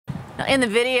In the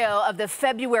video of the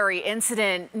February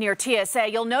incident near TSA,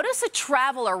 you'll notice a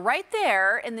traveler right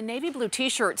there in the navy blue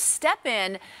t-shirt step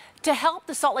in to help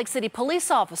the Salt Lake City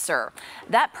police officer.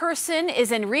 That person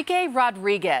is Enrique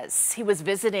Rodriguez. He was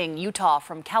visiting Utah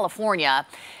from California.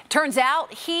 Turns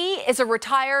out he is a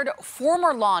retired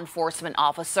former law enforcement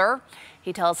officer.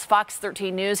 He tells Fox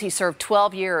 13 News he served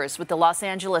 12 years with the Los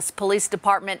Angeles Police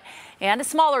Department and a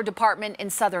smaller department in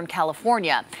Southern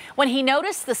California. When he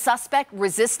noticed the suspect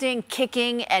resisting,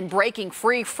 kicking, and breaking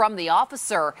free from the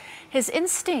officer, his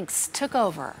instincts took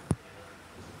over.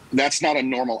 That's not a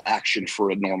normal action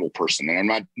for a normal person.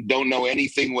 And don't know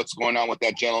anything what's going on with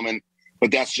that gentleman,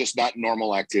 but that's just not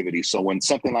normal activity. So when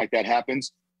something like that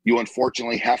happens, you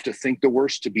unfortunately have to think the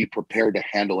worst to be prepared to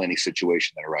handle any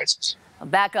situation that arises.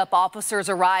 Backup officers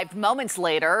arrived moments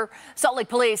later. Salt Lake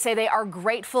police say they are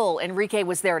grateful Enrique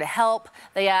was there to help.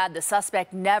 They add the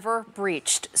suspect never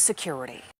breached security.